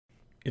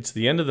It's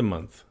the end of the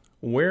month.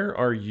 Where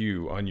are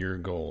you on your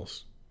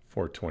goals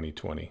for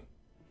 2020?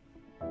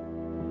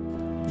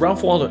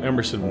 Ralph Waldo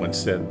Emerson once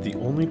said, "The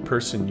only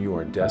person you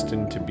are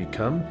destined to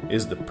become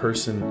is the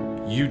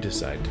person you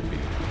decide to be."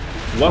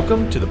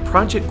 Welcome to the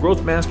Project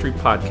Growth Mastery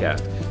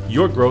Podcast.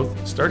 Your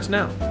growth starts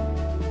now.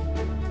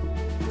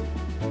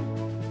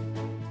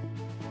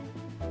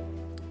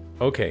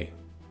 Okay,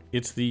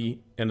 it's the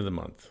end of the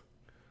month.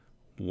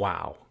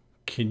 Wow.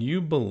 Can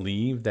you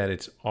believe that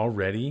it's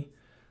already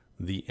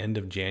the end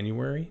of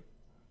January?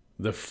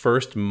 The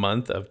first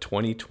month of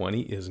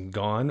 2020 is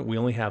gone. We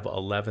only have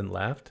 11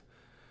 left.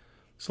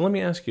 So let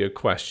me ask you a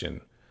question.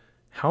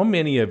 How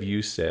many of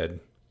you said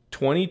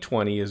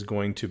 2020 is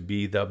going to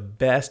be the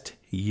best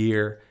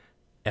year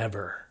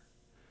ever?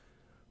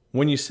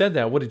 When you said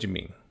that, what did you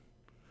mean?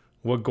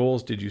 What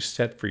goals did you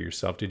set for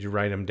yourself? Did you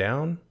write them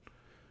down?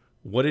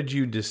 What did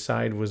you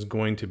decide was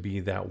going to be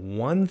that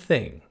one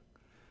thing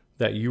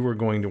that you were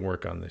going to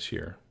work on this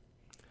year?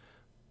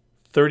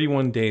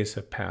 31 days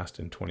have passed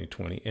in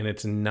 2020, and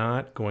it's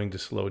not going to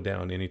slow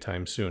down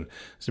anytime soon.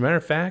 As a matter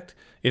of fact,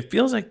 it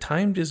feels like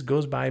time just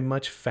goes by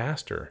much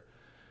faster.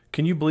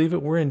 Can you believe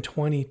it? We're in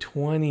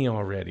 2020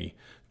 already.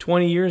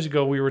 20 years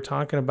ago, we were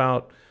talking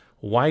about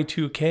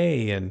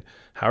Y2K and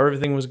how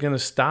everything was going to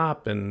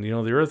stop, and the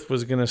Earth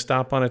was going to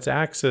stop on its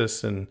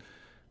axis. And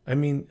I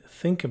mean,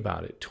 think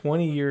about it.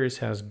 20 years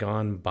has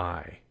gone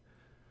by.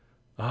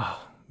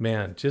 Oh,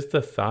 man, just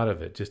the thought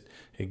of it,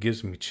 it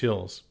gives me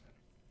chills.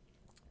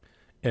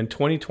 And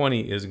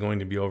 2020 is going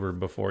to be over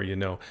before you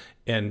know.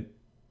 And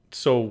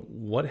so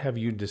what have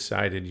you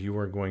decided you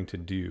are going to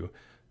do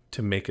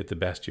to make it the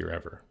best year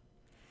ever?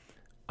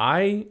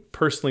 I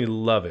personally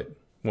love it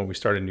when we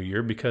start a new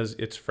year because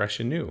it's fresh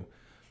and new.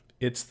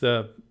 It's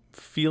the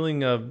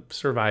feeling of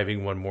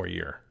surviving one more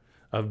year,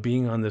 of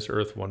being on this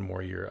earth one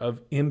more year,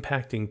 of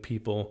impacting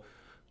people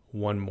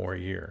one more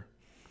year.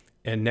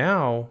 And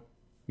now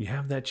you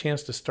have that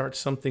chance to start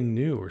something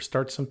new or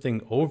start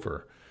something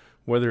over.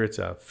 Whether it's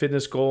a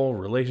fitness goal,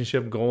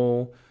 relationship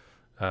goal,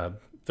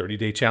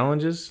 30-day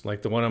challenges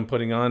like the one I'm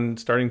putting on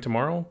starting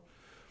tomorrow,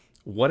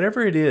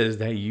 whatever it is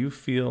that you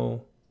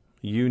feel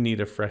you need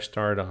a fresh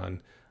start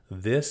on,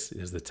 this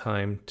is the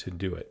time to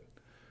do it.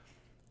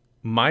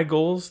 My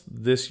goals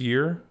this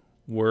year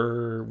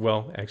were,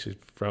 actually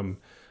from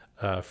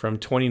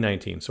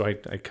 2019. So I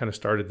kind of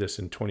started this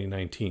in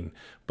 2019,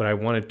 but I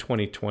wanted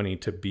 2020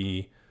 to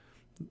be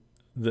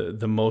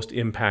the most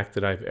impact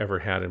that I've ever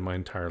had in my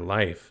entire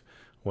life.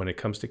 When it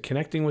comes to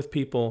connecting with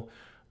people,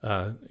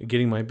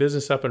 getting my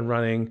business up and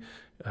running,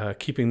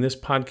 keeping this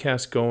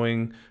podcast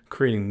going,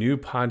 creating new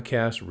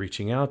podcasts,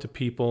 reaching out to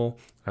people.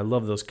 I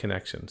love those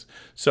connections.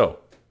 So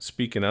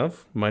speaking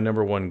of, my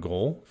number one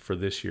goal for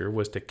this year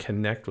was to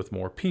connect with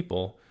more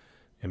people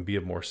and be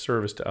of more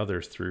service to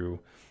others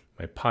through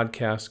my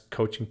podcast,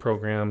 coaching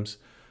programs,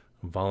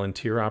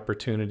 volunteer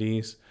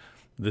opportunities.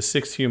 The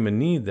sixth human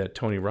need that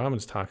Tony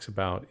Robbins talks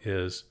about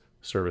is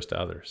service to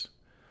others.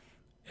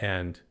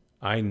 And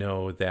I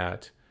know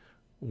that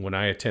when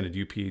I attended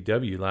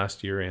UPW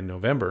last year in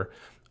November,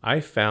 I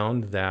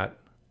found that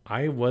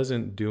I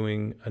wasn't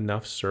doing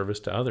enough service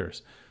to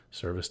others.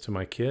 Service to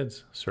my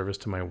kids, service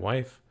to my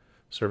wife,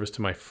 service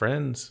to my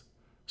friends,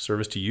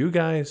 service to you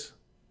guys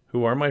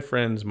who are my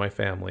friends, my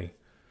family.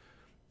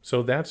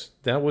 So that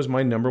was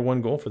my number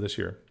one goal for this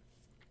year.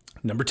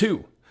 Number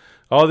two.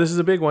 Oh, this is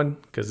a big one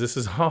because this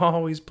has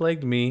always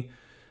plagued me.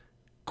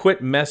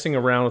 Quit messing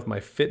around with my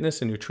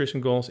fitness and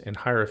nutrition goals and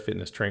hire a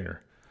fitness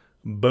trainer.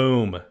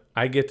 Boom.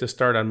 I get to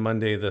start on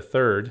Monday the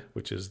 3rd,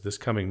 which is this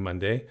coming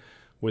Monday,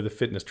 with a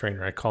fitness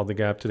trainer. I called the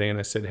guy up today and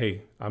I said,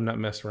 "Hey, I'm not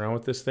messing around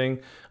with this thing.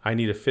 I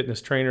need a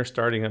fitness trainer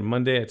starting on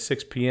Monday at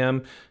 6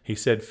 p.m. He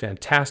said,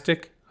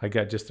 "Fantastic. I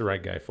got just the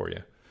right guy for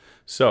you."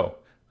 So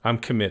I'm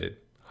committed.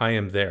 I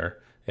am there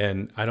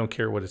and I don't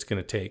care what it's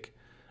going to take.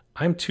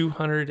 I'm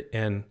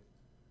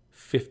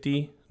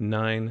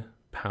 259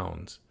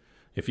 pounds.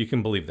 If you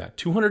can believe that.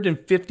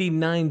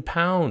 259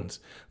 pounds.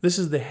 This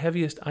is the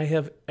heaviest I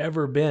have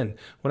ever been.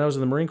 When I was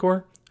in the Marine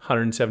Corps,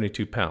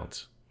 172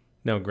 pounds.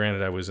 Now,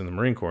 granted, I was in the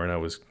Marine Corps and I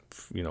was,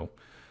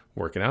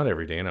 working out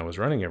every day and I was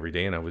running every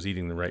day and I was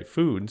eating the right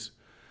foods.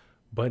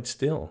 But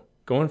still,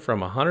 going from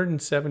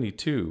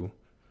 172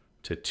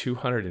 to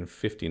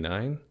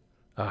 259,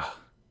 it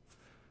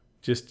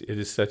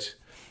is such.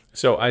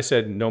 So I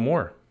said, no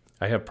more.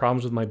 I have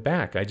problems with my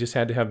back. I just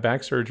had to have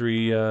back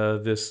surgery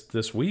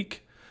this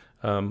week.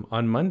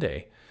 On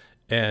Monday.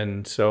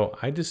 And so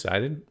I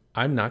decided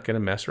I'm not going to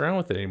mess around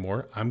with it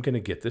anymore. I'm going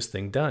to get this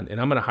thing done. And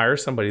I'm going to hire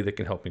somebody that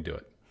can help me do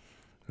it.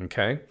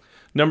 Okay.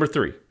 Number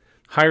 3,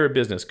 hire a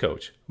business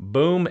coach.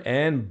 Boom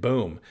and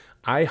boom.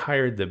 I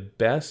hired the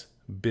best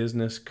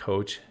business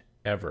coach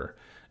ever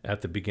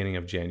at the beginning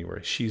of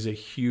January. She's a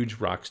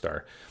huge rock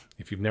star.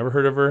 If you've never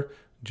heard of her,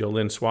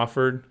 Jolynn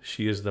Swafford,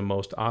 she is the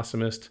most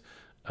awesomest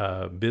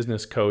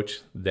business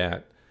coach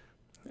that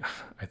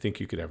I think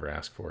you could ever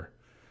ask for.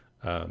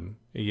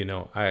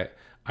 I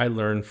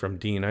learned from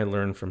Dean, I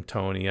learned from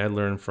Tony, I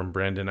learned from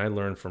Brendan, I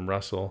learned from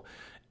Russell,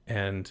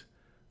 and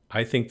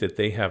I think that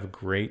they have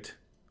great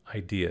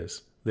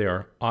ideas They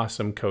are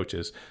awesome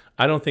coaches.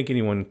 I don't think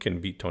anyone can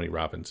beat Tony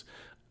Robbins.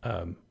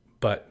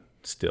 But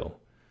still,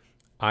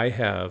 I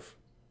have,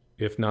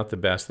 if not the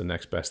best, the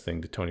next best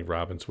thing to Tony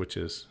Robbins, which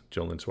is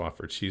Jolynn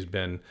Swafford. She's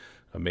been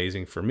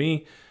amazing for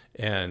me,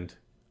 and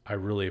I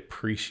really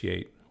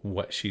appreciate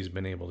what she's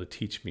been able to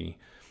teach me.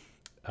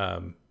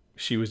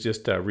 She was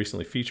just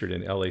recently featured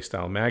in LA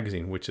Style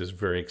Magazine, which is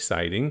very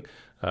exciting,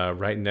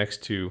 right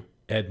next to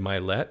Ed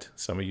Milet.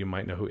 Some of you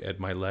might know who Ed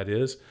Milet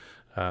is.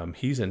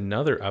 He's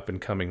another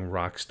up-and-coming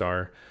rock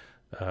star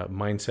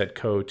mindset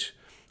coach.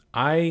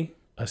 I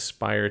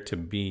aspire to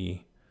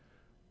be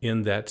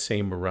in that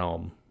same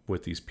realm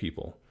with these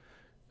people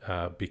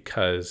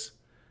because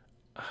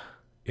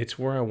it's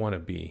where I want to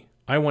be.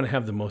 I want to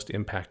have the most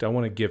impact. I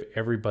want to give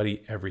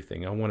everybody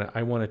everything. I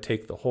want to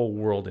take the whole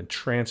world and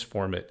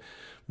transform it,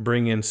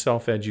 bring in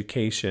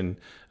self-education,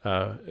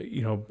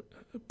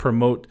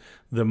 promote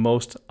the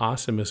most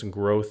awesomest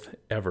growth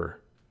ever.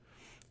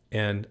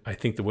 And I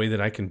think the way that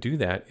I can do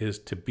that is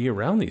to be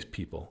around these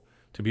people,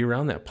 to be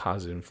around that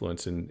positive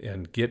influence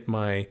and get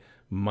my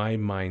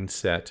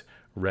mindset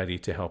ready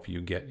to help you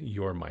get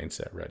your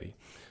mindset ready.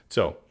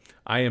 So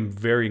I am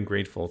very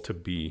grateful to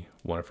be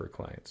one of her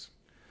clients.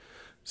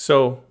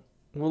 So,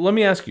 well, let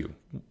me ask you,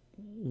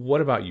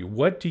 what about you?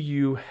 What do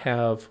you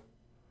have,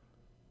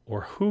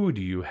 or who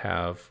do you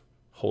have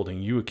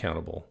holding you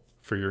accountable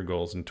for your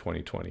goals in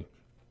 2020?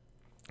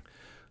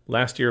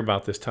 Last year,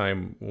 about this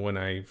time when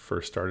I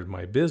first started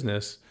my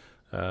business,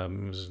 it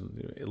was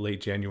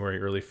late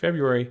January, early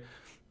February,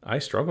 I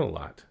struggled a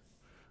lot.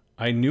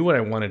 I knew what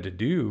I wanted to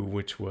do,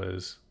 which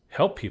was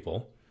help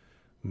people,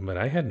 but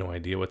I had no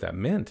idea what that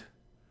meant.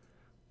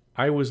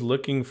 I was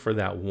looking for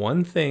that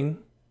one thing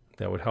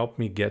that would help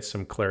me get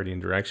some clarity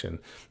and direction.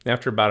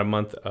 After about a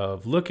month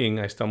of looking,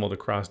 I stumbled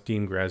across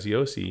Dean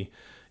Graziosi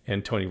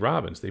and Tony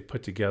Robbins. They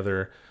put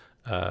together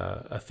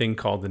a thing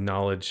called the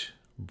Knowledge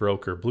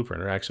Broker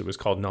Blueprint, or actually it was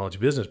called Knowledge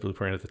Business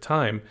Blueprint at the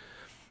time.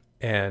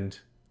 And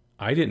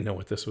I didn't know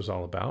what this was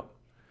all about.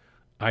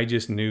 I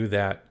just knew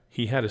that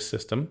he had a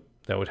system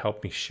that would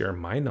help me share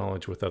my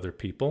knowledge with other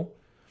people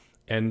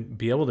and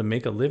be able to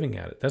make a living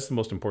at it. That's the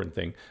most important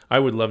thing. I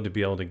would love to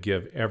be able to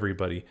give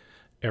everybody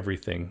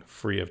everything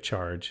free of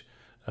charge,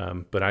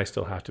 but I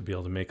still have to be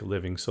able to make a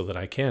living so that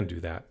I can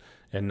do that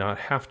and not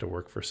have to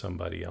work for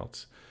somebody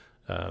else.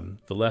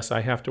 The less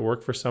I have to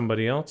work for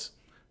somebody else,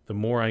 the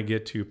more I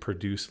get to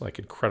produce like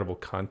incredible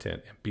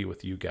content and be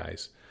with you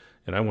guys.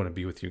 And I want to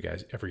be with you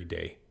guys every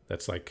day.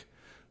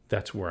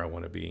 That's where I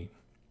want to be.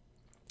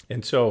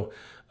 And so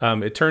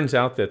it turns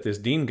out that this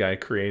Dean guy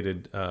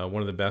created one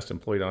of the best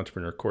employed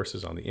entrepreneur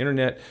courses on the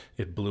internet.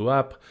 It blew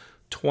up.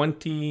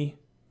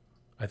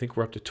 I think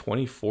we're up to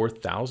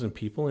 24,000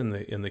 people in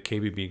the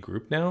KBB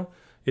group now.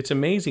 It's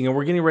amazing. And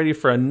we're getting ready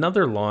for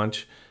another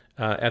launch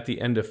at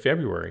the end of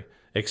February,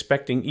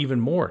 expecting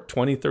even more,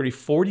 20, 30,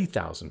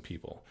 40,000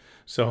 people.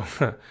 So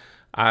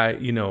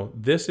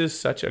this is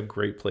such a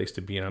great place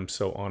to be, and I'm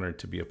so honored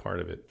to be a part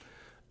of it.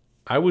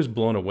 I was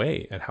blown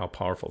away at how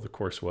powerful the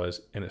course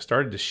was, and it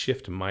started to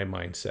shift my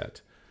mindset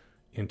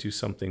into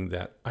something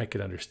that I could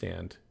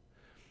understand.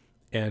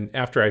 And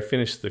after I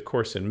finished the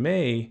course in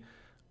May,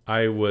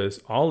 I was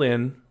all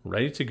in,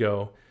 ready to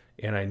go,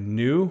 and I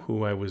knew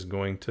who I was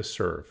going to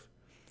serve.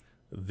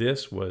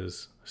 This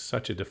was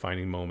such a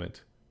defining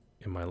moment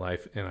in my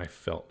life, and I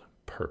felt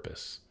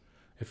purpose.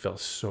 It felt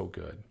so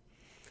good.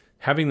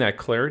 Having that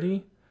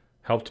clarity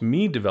helped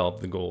me develop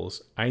the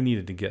goals I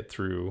needed to get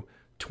through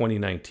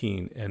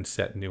 2019 and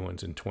set new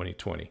ones in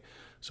 2020.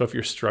 So if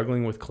you're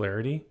struggling with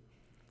clarity,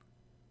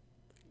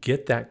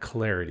 get that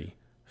clarity.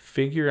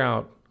 Figure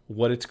out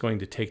what it's going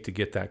to take to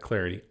get that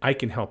clarity. I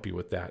can help you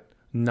with that.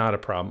 Not a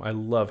problem. I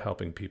love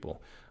helping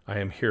people. I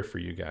am here for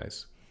you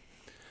guys.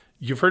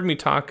 You've heard me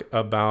talk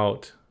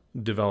about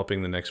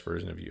developing the next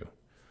version of you.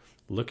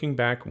 Looking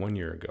back 1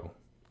 year ago,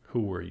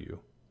 who were you?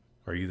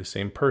 Are you the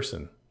same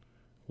person?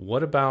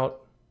 What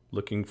about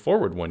looking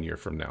forward 1 year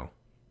from now?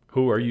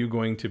 Who are you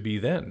going to be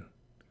then?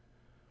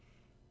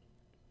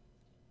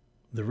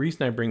 The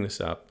reason I bring this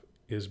up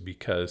is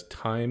because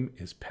time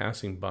is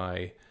passing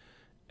by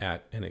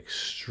at an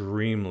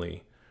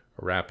extremely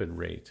rapid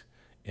rate.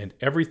 And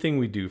everything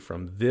we do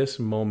from this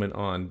moment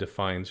on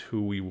defines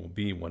who we will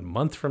be 1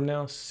 month from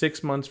now,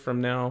 6 months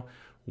from now,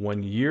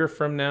 1 year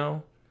from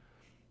now.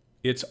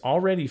 It's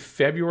already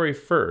February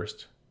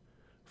 1st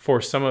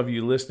for some of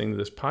you listening to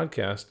this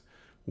podcast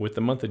with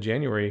the month of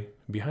January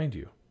behind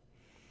you.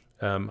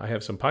 I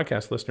have some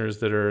podcast listeners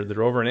that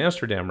are over in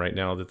Amsterdam right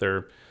now, that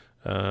they're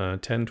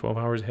 10, 12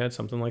 hours ahead,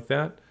 something like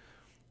that.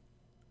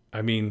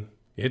 I mean,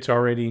 it's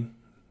already,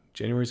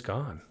 January's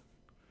gone.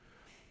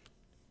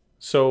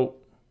 So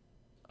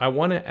I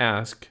want to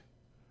ask,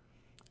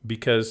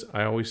 because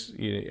I always,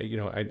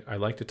 I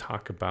like to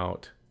talk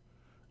about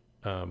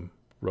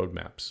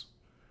roadmaps.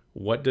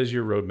 What does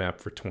your roadmap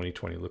for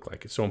 2020 look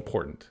like? It's so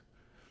important.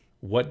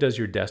 What does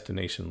your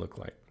destination look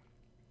like?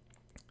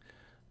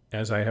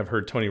 As I have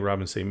heard Tony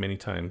Robbins say many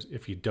times,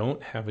 if you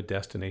don't have a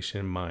destination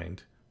in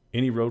mind,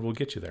 any road will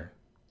get you there.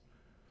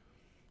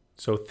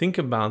 So think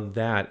about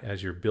that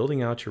as you're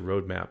building out your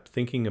roadmap,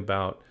 thinking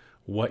about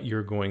what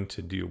you're going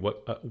to do,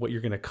 what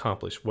you're going to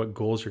accomplish, what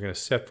goals you're going to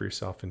set for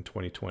yourself in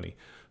 2020,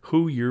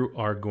 who you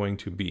are going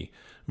to be.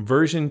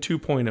 Version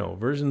 2.0,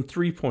 version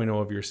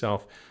 3.0 of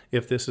yourself,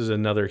 if this is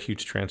another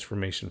huge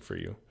transformation for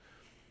you.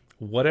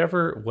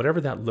 Whatever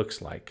that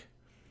looks like,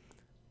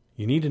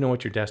 you need to know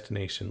what your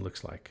destination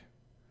looks like.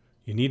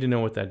 You need to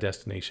know what that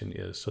destination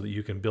is so that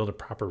you can build a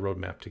proper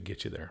roadmap to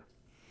get you there.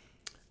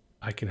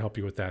 I can help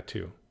you with that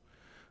too.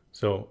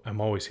 So I'm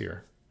always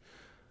here.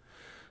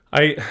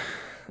 I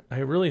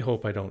really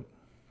hope I don't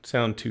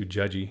sound too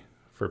judgy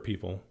for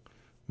people.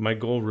 My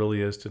goal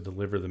really is to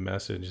deliver the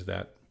message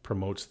that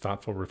promotes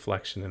thoughtful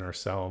reflection in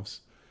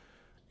ourselves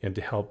and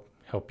to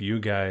help you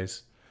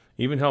guys,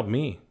 even help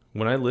me.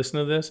 When I listen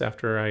to this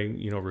after I,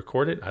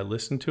 record it, I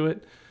listen to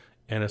it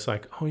and it's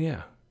like, oh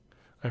yeah,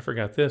 I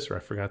forgot this or I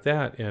forgot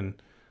that. And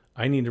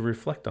I need to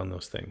reflect on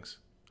those things.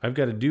 I've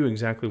got to do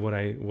exactly what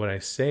I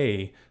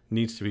say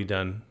needs to be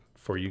done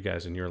for you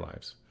guys in your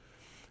lives.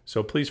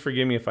 So please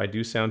forgive me if I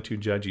do sound too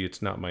judgy.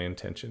 It's not my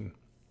intention.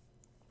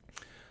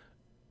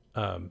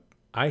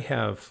 I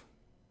have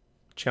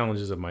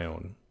challenges of my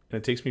own, and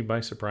it takes me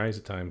by surprise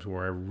at times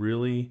where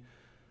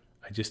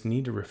I just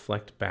need to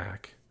reflect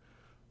back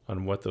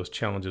on what those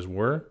challenges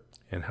were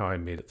and how I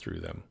made it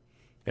through them.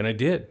 And I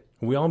did.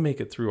 We all make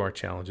it through our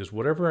challenges.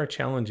 Whatever our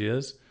challenge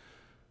is,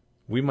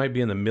 we might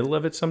be in the middle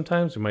of it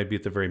sometimes. We might be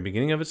at the very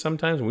beginning of it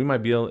sometimes. And we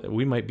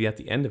might be at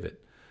the end of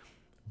it.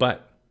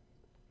 But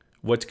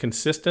what's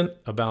consistent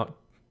about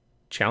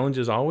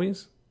challenges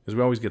always is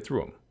we always get through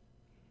them.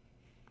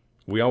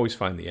 We always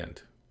find the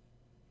end.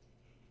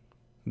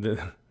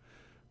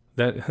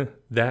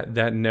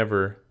 That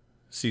never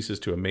ceases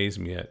to amaze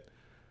me.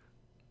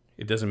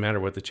 It doesn't matter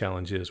what the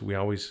challenge is. We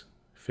always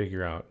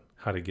figure out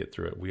how to get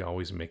through it. We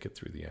always make it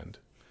through the end.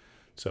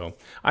 So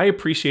I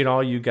appreciate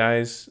all you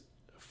guys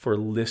for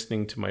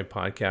listening to my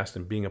podcast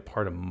and being a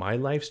part of my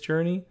life's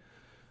journey.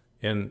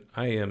 And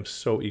I am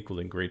so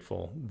equally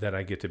grateful that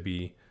I get to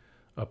be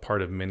a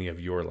part of many of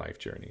your life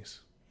journeys.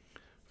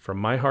 From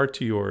my heart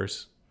to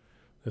yours,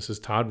 this is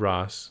Todd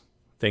Ross.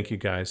 Thank you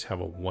guys. Have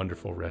a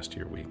wonderful rest of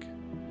your week.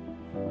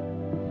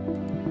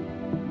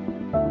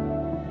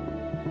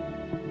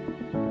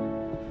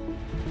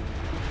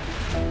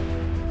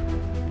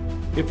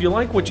 If you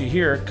like what you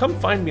hear, come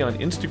find me on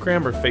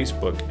Instagram or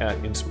Facebook at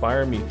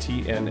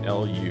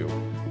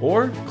InspireMeTNLU,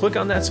 or click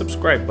on that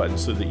subscribe button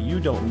so that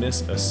you don't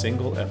miss a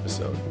single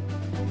episode.